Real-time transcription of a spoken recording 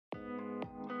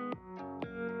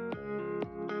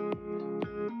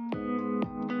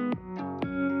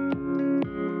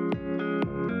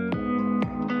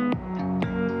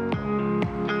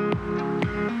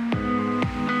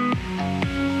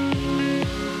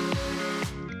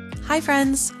Hi,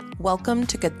 friends. Welcome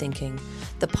to Good Thinking,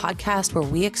 the podcast where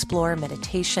we explore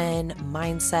meditation,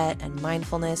 mindset, and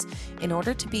mindfulness in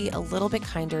order to be a little bit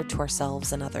kinder to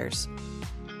ourselves and others.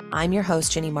 I'm your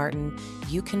host, Ginny Martin.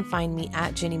 You can find me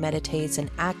at Ginny Meditates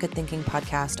and at Good Thinking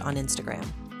Podcast on Instagram.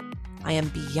 I am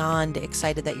beyond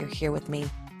excited that you're here with me.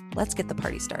 Let's get the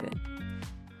party started.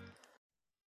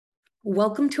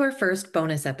 Welcome to our first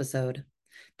bonus episode.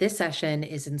 This session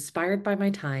is inspired by my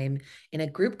time in a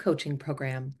group coaching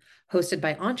program hosted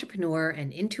by entrepreneur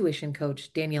and intuition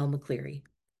coach Danielle McCleary.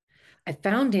 I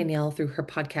found Danielle through her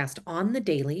podcast On the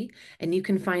Daily, and you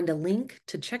can find a link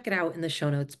to check it out in the show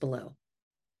notes below.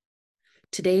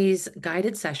 Today's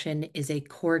guided session is a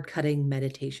cord-cutting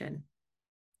meditation.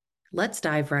 Let's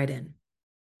dive right in.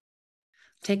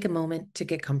 Take a moment to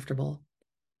get comfortable,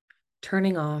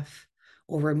 turning off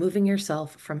or removing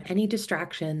yourself from any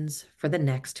distractions for the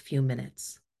next few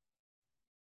minutes.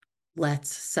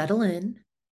 Let's settle in,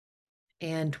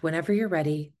 and whenever you're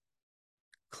ready,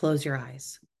 close your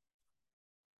eyes.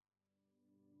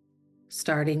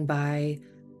 Starting by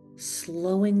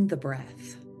slowing the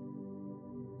breath,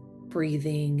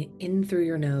 breathing in through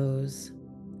your nose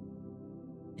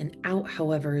and out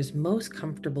however is most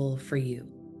comfortable for you.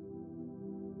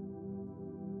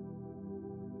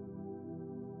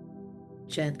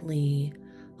 Gently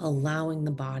allowing the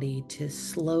body to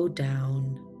slow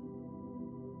down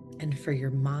and for your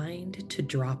mind to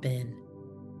drop in.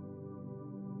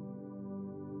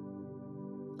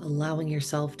 Allowing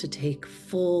yourself to take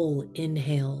full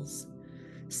inhales,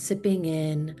 sipping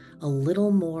in a little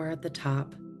more at the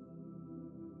top,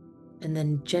 and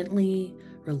then gently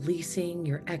releasing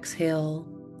your exhale,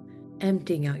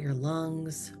 emptying out your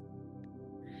lungs,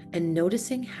 and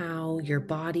noticing how your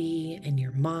body and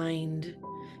your mind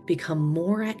become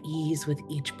more at ease with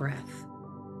each breath.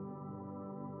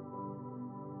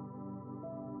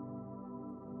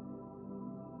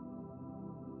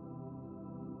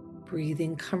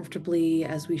 Breathing comfortably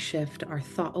as we shift our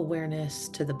thought awareness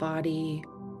to the body,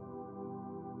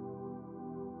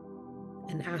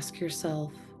 and ask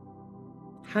yourself,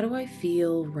 how do I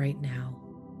feel right now?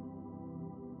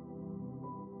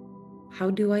 How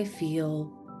do I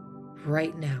feel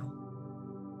right now?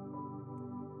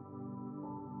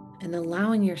 And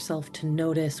allowing yourself to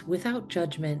notice without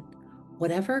judgment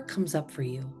whatever comes up for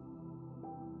you.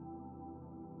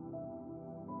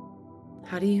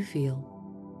 How do you feel?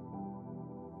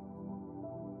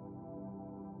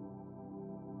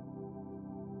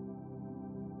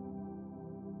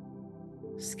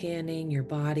 Scanning your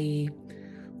body,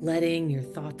 letting your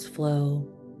thoughts flow,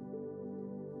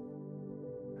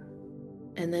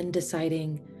 and then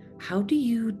deciding, how do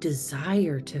you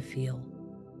desire to feel?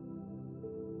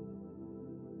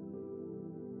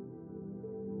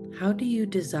 How do you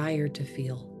desire to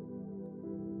feel?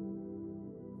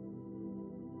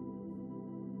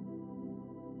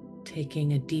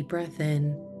 Taking a deep breath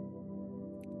in,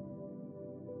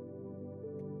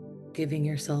 giving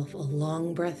yourself a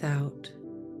long breath out,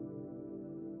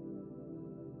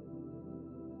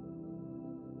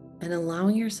 and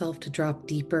allowing yourself to drop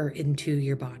deeper into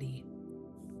your body.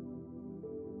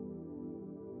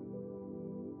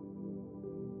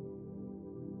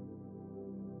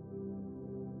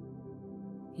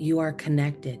 You are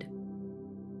connected.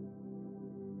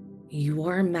 You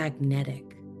are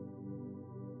magnetic.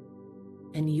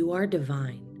 And you are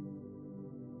divine.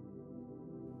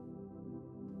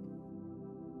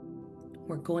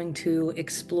 We're going to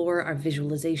explore our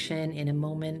visualization in a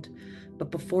moment, but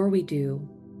before we do,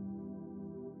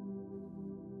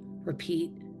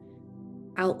 repeat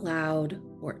out loud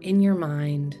or in your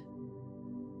mind,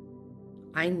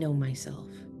 I know myself.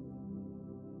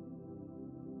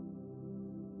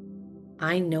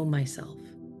 I know myself.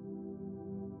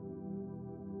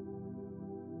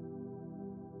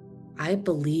 I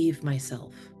believe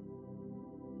myself.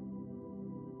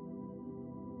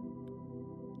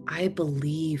 I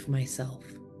believe myself.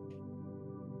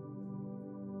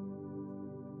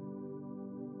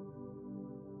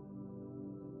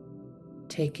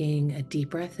 Taking a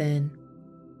deep breath in,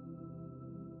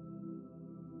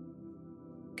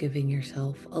 giving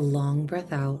yourself a long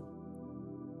breath out.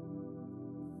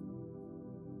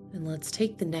 And let's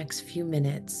take the next few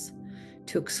minutes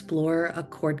to explore a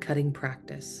cord-cutting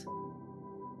practice.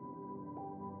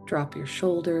 Drop your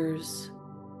shoulders.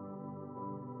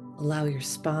 Allow your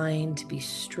spine to be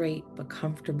straight but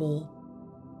comfortable.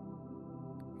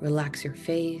 Relax your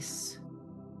face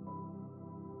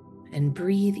and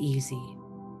breathe easy.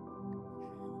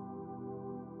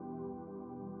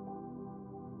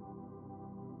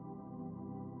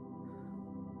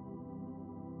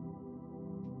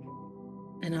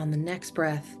 And on the next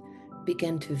breath,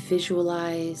 Begin to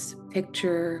visualize,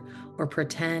 picture, or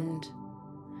pretend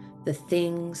the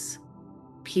things,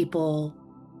 people,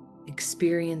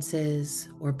 experiences,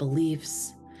 or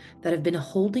beliefs that have been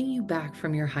holding you back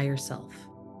from your higher self,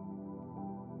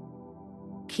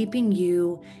 keeping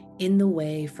you in the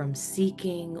way from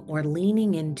seeking or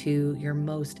leaning into your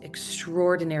most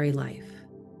extraordinary life.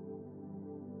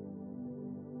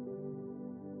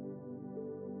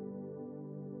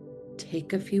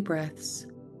 Take a few breaths.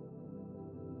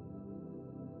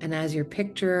 And as your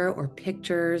picture or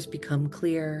pictures become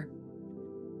clear,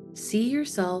 see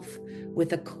yourself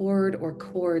with a cord or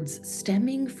cords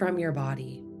stemming from your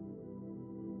body,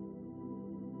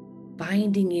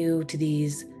 binding you to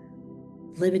these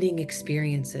limiting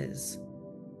experiences,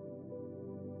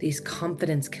 these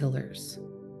confidence killers,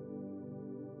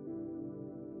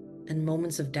 and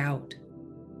moments of doubt.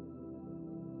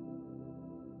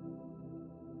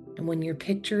 And when your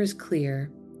picture is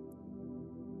clear,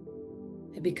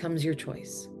 it becomes your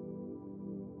choice.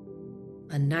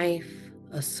 A knife,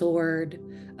 a sword,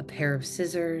 a pair of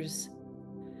scissors,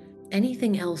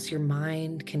 anything else your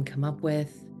mind can come up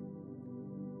with.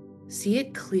 See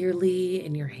it clearly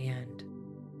in your hand.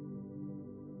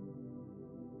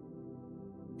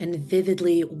 And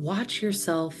vividly watch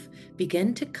yourself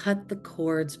begin to cut the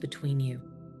cords between you,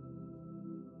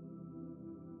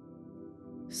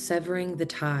 severing the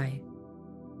tie,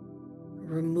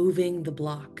 removing the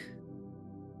block,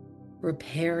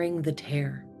 repairing the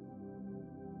tear.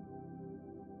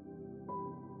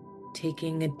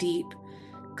 Taking a deep,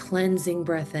 cleansing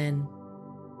breath in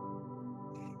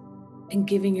and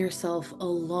giving yourself a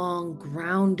long,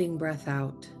 grounding breath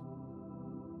out.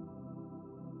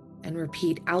 And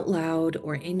repeat out loud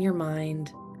or in your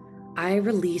mind, I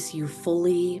release you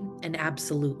fully and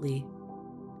absolutely.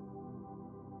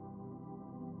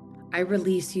 I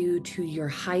release you to your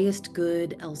highest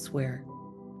good elsewhere.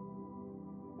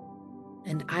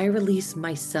 And I release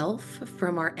myself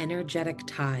from our energetic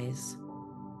ties.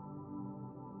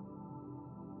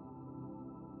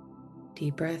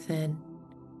 Deep breath in.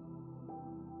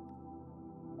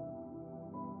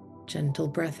 Gentle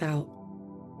breath out.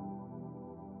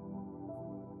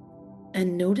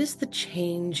 And notice the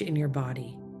change in your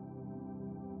body.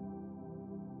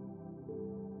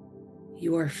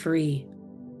 You are free.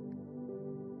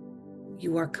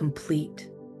 You are complete.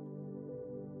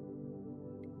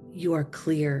 You are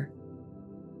clear.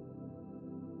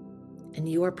 And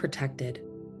you are protected.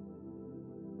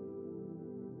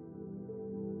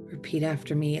 Repeat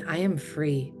after me. I am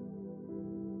free.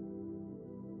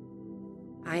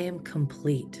 I am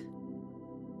complete.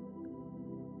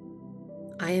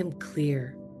 I am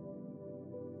clear.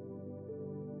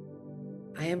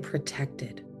 I am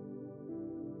protected.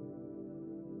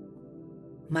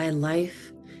 My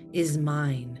life is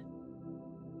mine.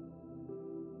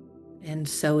 And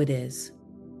so it is.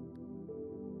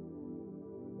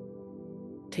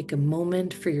 Take a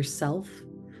moment for yourself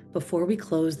before we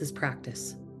close this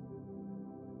practice.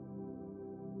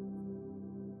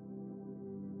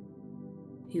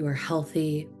 You are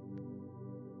healthy.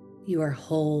 You are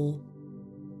whole.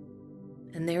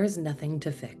 And there is nothing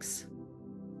to fix.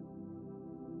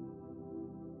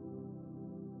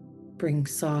 Bring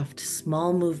soft,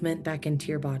 small movement back into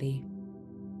your body.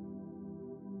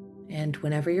 And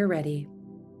whenever you're ready,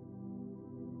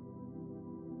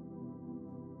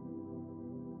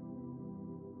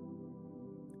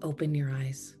 open your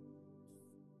eyes.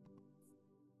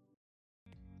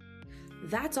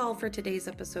 That's all for today's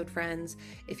episode, friends.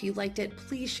 If you liked it,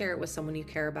 please share it with someone you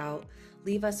care about.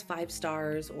 Leave us 5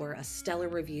 stars or a stellar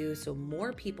review so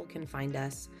more people can find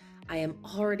us. I am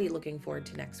already looking forward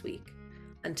to next week.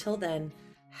 Until then,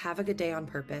 have a good day on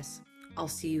purpose. I'll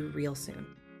see you real soon.